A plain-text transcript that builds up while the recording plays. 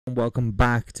And welcome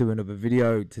back to another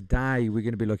video. Today we're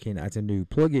going to be looking at a new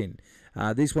plugin.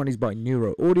 This one is by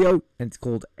Nuro Audio and it's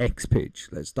called xpitch.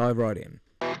 Let's dive right in.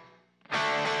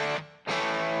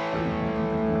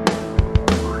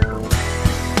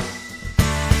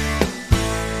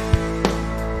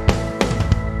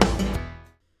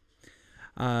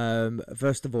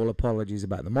 First of all, apologies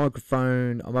about the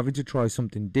microphone. I'm having to try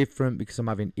something different because I'm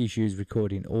having issues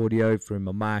recording audio through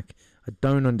my Mac. I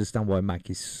don't understand why Mac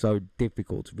is so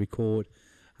difficult to record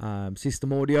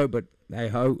system audio, but hey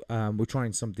ho, we're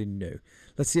trying something new.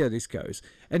 Let's see how this goes.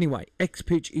 Anyway,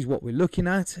 xpitch is what we're looking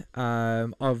at.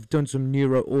 I've done some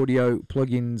Nuro Audio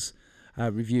plugins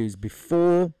reviews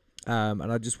before, and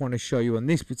I just want to show you on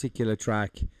this particular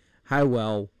track how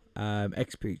well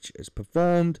xpitch has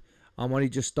performed. I'm only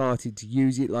just started to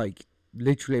use it like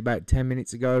literally about 10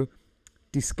 minutes ago.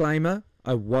 Disclaimer,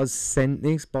 I was sent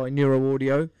this by Nuro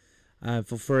Audio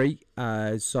for free,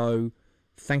 so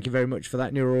thank you very much for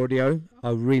that, Nuro Audio.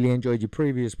 I really enjoyed your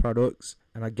previous products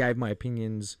and I gave my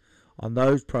opinions on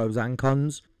those, pros and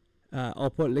cons.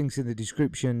 I'll put links in the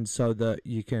description so that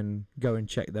you can go and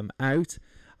check them out.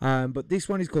 But this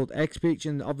one is called xpitch,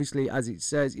 and obviously, as it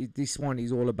says, this one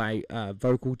is all about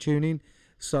vocal tuning.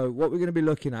 So what we're going to be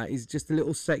looking at is just a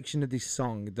little section of this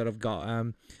song that I've got.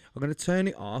 I'm going to turn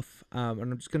it off, and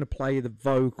I'm just going to play the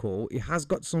vocal. It has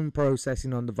got some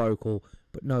processing on the vocal,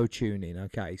 but no tuning.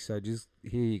 Okay, so just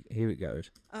here it goes.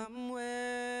 I'm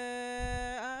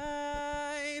where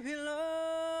I belong.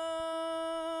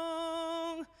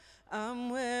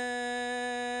 I'm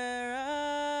where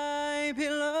I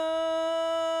belong.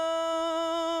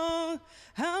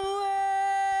 I'm where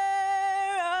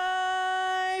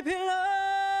I belong.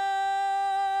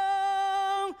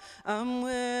 I'm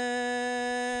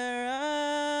where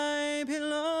I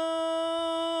belong.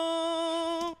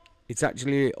 It's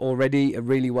actually already a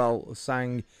really well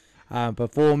sang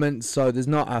performance, so there's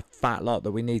not a fat lot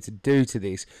that we need to do to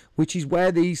this, which is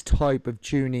where these type of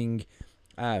tuning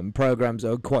programs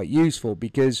are quite useful,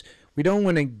 because we don't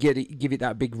want to give it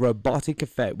that big robotic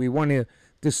effect. We want to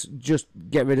just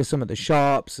get rid of some of the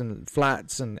sharps and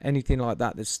flats and anything like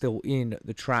that that's still in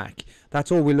the track.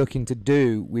 That's all we're looking to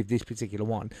do with this particular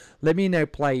one. Let me now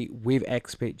play with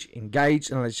xpitch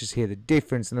engaged, and let's just hear the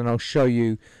difference, and then I'll show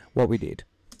you what we did.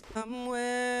 I'm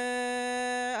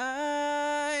where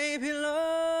I belong.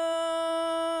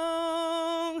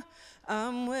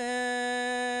 I'm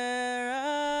where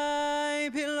I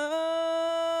belong.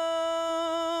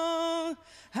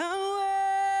 I'm where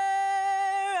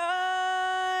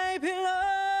I belong.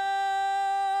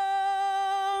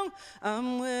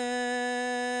 I'm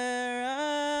where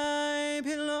I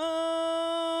belong.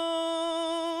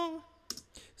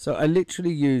 So I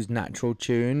literally used natural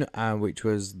tune, which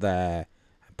was their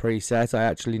preset. I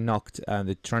actually knocked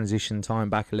the transition time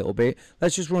back a little bit.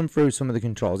 Let's just run through some of the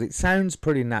controls. It sounds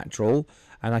pretty natural,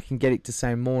 and I can get it to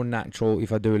sound more natural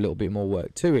if I do a little bit more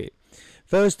work to it.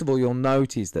 First of all, you'll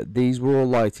notice that these were all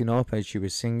lighting up as she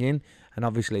was singing, and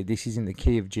obviously this is in the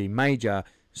key of G major,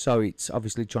 so it's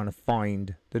obviously trying to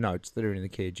find the notes that are in the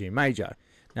key of G major.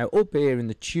 Now up here in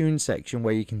the tune section,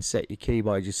 where you can set your key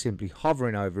by just simply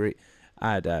hovering over it,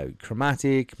 add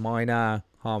chromatic, minor,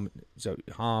 harm,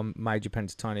 major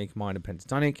pentatonic, minor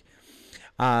pentatonic.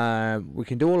 We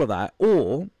can do all of that.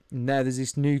 Or now there's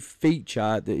this new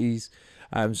feature that is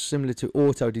similar to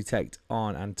auto detect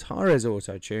on Antares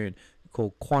Auto Tune,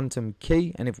 called quantum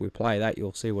key, and if we play that,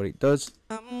 you'll see what it does.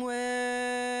 I'm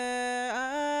where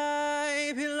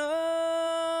I belong.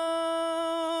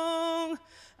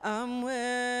 I'm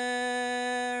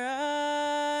where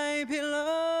I belong.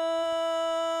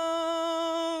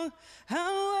 I'm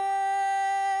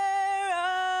where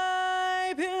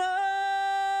I belong.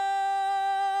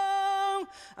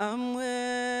 I'm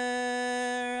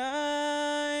where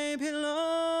I belong.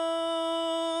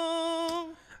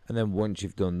 And then once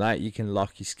you've done that, you can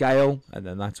lock your scale, and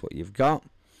then that's what you've got.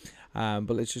 But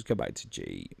let's just go back to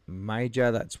G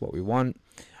major. That's what we want.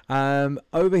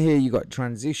 Over here you got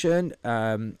transition.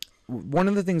 One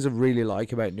of the things I really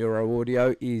like about Nuro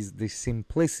Audio is the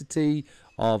simplicity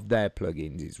of their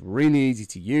plugins. It's really easy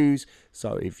to use,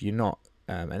 so if you're not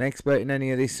an expert in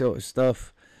any of this sort of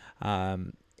stuff,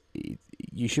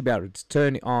 you should be able to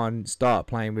turn it on, start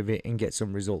playing with it, and get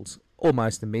some results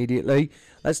almost immediately.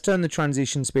 Let's turn the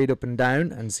transition speed up and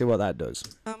down and see what that does.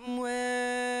 I'm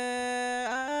where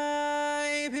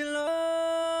I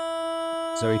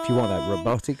belong. So if you want that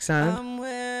robotic sound, I'm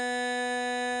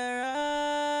where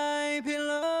I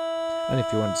belong. And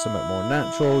if you want something more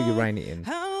natural, you rein it in.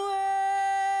 I'm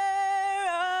where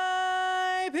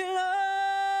I belong.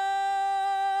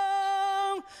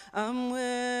 I'm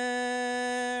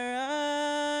where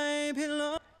I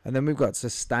belong. And then we've got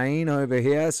sustain over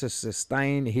here. So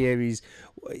sustain here is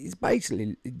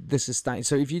basically the sustain.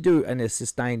 So if you do a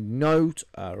sustained note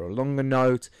or a longer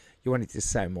note, you want it to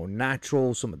sound more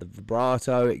natural. Some of the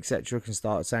vibrato, etc., can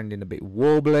start sounding a bit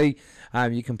wobbly.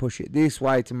 You can push it this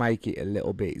way to make it a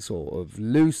little bit sort of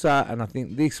looser. And I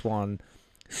think this one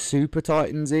super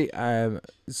tightens it.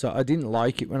 So I didn't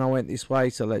like it when I went this way.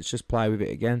 So let's just play with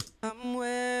it again.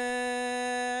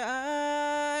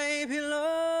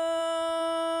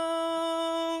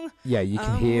 Yeah, you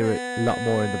can hear it a lot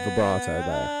more in the vibrato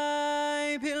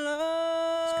there.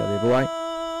 Let's go the other way.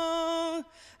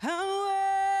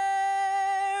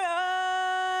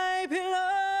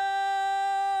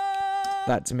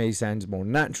 That to me sounds more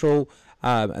natural.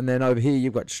 And then over here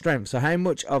you've got strength. So how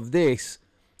much of this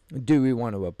do we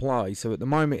want to apply? So at the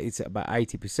moment it's at about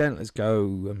 80%. Let's go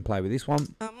and play with this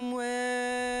one.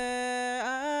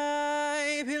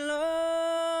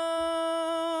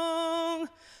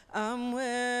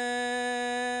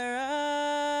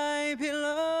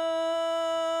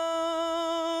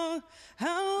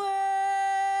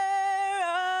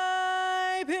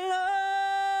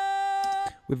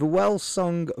 With a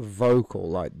well-sung vocal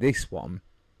like this one,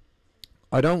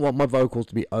 I don't want my vocals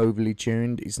to be overly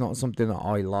tuned. It's not something that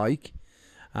I like.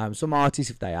 Some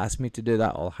artists, if they ask me to do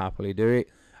that, I'll happily do it.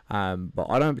 But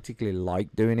I don't particularly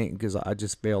like doing it because I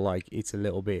just feel like it's a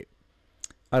little bit,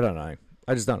 I don't know.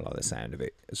 I just don't like the sound of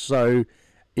it. So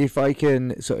if I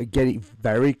can sort of get it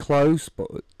very close, but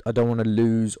I don't want to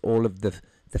lose all of the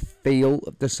feel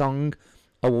of the song,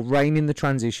 I will rein in the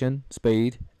transition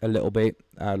speed a little bit,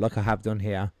 like I have done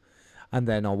here, and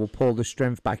then I will pull the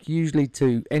strength back, usually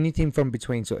to anything from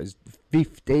between sort of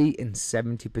 50 and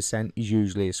 70% is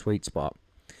usually a sweet spot.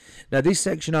 Now this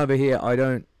section over here I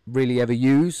don't really ever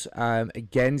use.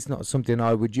 Again, it's not something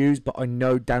I would use, but I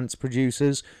know dance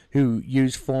producers who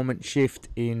use formant shift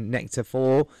in Nectar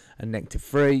 4 and Nectar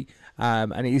 3,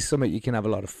 and it is something you can have a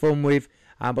lot of fun with.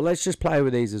 But let's just play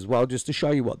with these as well, just to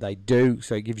show you what they do,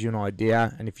 so it gives you an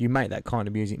idea. And if you make that kind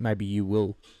of music, maybe you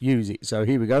will use it. So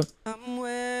here we go.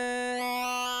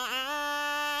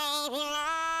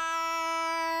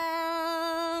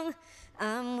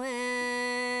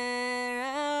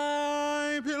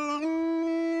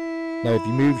 Now if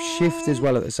you move shift as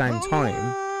well at the same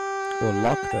time, or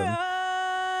lock them,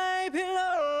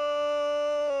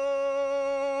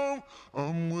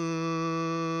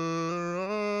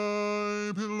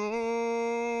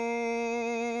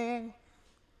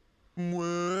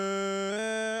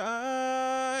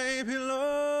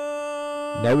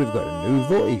 now we've got a new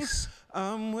voice.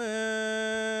 I'm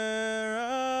where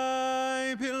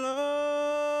I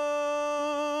belong.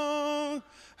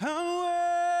 I'm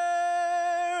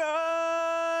where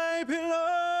I belong.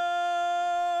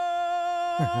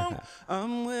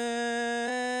 I'm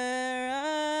where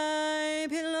I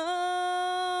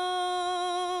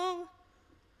belong.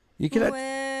 You could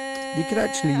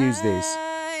actually use this.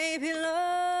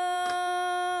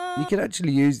 You could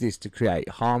actually use this to create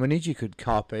harmonies. You could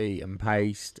copy and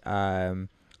paste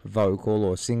vocal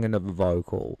or sing another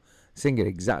vocal, sing it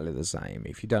exactly the same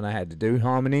if you don't know how to do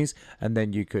harmonies, and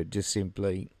then you could just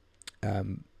simply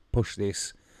push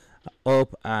this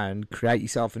up and create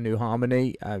yourself a new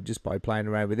harmony just by playing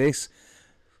around with this.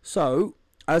 So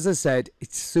as I said,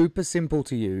 it's super simple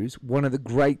to use. One of the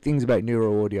great things about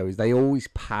Nuro Audio is they always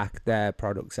pack their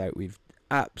products out with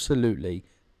absolutely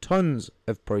tons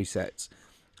of presets,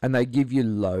 and they give you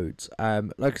loads.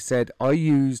 Like I said, I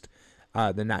used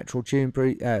the natural tune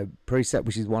preset,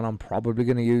 which is one I'm probably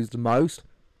going to use the most.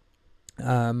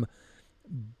 You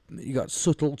got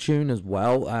subtle tune as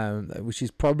well, which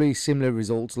is probably similar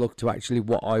results look to actually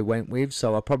what I went with,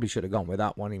 so I probably should have gone with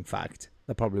that one. In fact,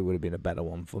 that probably would have been a better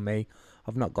one for me.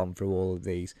 I've not gone through all of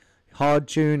these. Hard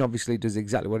tune obviously does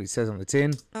exactly what it says on the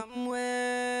tin.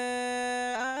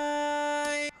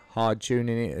 Hard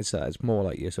tuning it, so it's more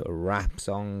like your sort of rap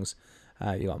songs.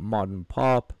 You got modern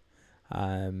pop,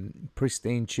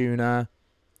 pristine tuner.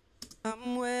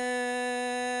 I'm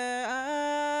where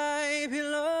I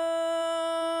belong.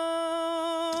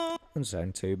 Doesn't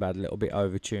sound too bad, a little bit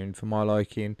overtuned for my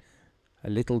liking. A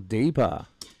little deeper.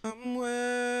 I'm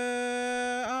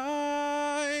where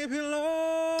I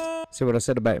belong. See what I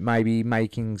said about maybe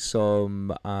making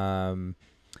some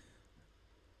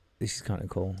this is kind of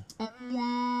cool.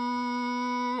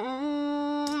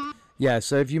 Yeah,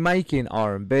 so if you're making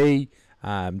R&B,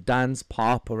 dance,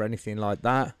 pop, or anything like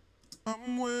that,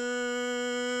 I'm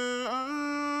where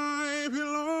I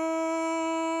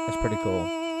belong. That's pretty cool.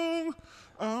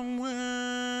 I'm where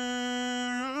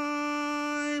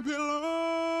I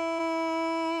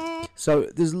belong. So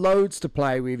there's loads to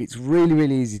play with. It's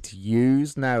really easy to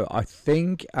use. Now I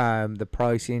think the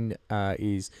pricing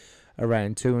is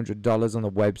around $200 on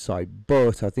the website,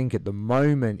 but I think at the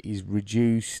moment is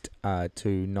reduced to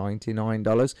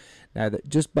 $99. Now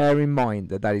just bear in mind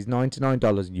that is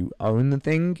 $99. You own the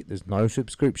thing. There's no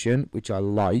subscription, which I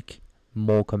like.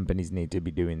 More companies need to be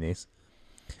doing this.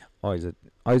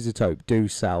 iZotope do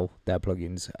sell their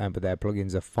plugins, but their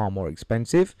plugins are far more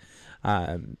expensive,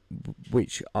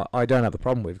 which I don't have a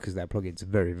problem with because their plugins are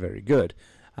very good.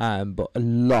 But a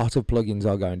lot of plugins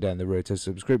are going down the route of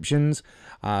subscriptions,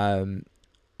 and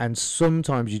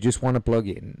sometimes you just want a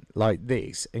plugin like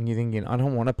this and you're thinking, I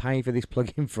don't want to pay for this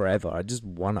plugin forever, I just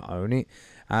want to own it.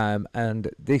 And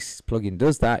this plugin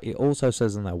does that. It also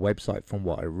says on their website, from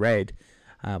what I read,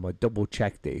 I double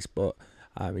checked this, but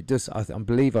it does. I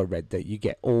believe I read that you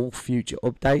get all future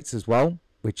updates as well,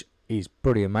 which is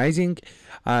pretty amazing.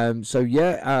 So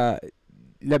yeah,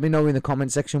 let me know in the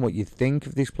comment section what you think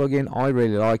of this plugin. I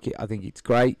really like it. I think it's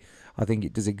great. I think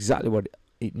it does exactly what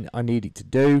I need it to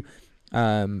do.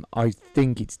 I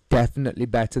think it's definitely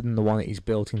better than the one that is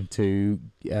built into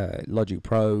Logic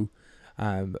Pro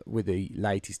with the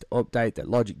latest update that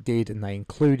Logic did, and they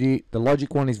included it. The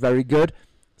Logic one is very good.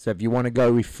 So if you want to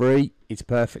go with free, it's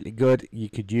perfectly good.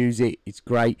 You could use it. It's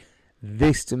great.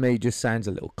 This to me just sounds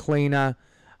a little cleaner.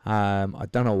 I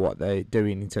don't know what they're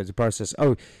doing in terms of process.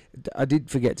 Oh, I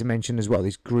did forget to mention as well,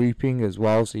 this grouping as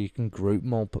well, so you can group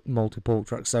multiple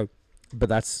tracks. So, but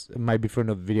that's maybe for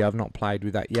another video. I've not played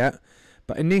with that yet.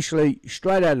 But initially,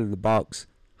 straight out of the box,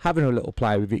 having a little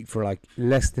play with it for like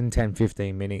less than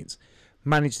 10-15 minutes,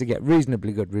 managed to get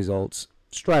reasonably good results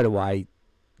straight away.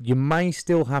 You may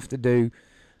still have to do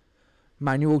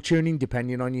manual tuning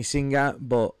depending on your singer,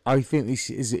 but I think this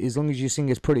is, as long as your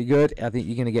singer's pretty good, I think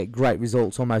you're going to get great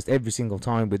results almost every single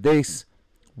time with this.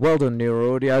 Well done,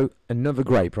 Nuro Audio. Another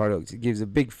great product. It gives a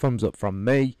big thumbs up from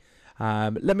me.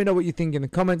 Let me know what you think in the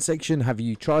comment section. Have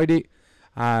you tried it?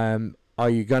 Are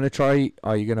you going to try it?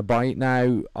 Are you going to buy it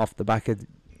now off the back of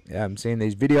seeing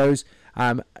these videos?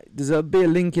 There'll be a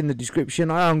link in the description.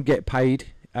 I don't get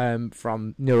paid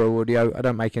from Nuro Audio. I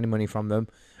don't make any money from them.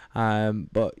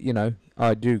 But you know,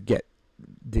 I do get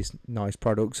this nice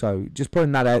product, so just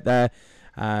putting that out there.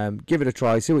 Give it a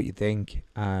try, see what you think,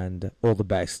 and all the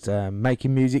best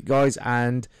making music, guys,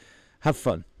 and have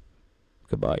fun.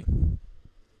 Goodbye.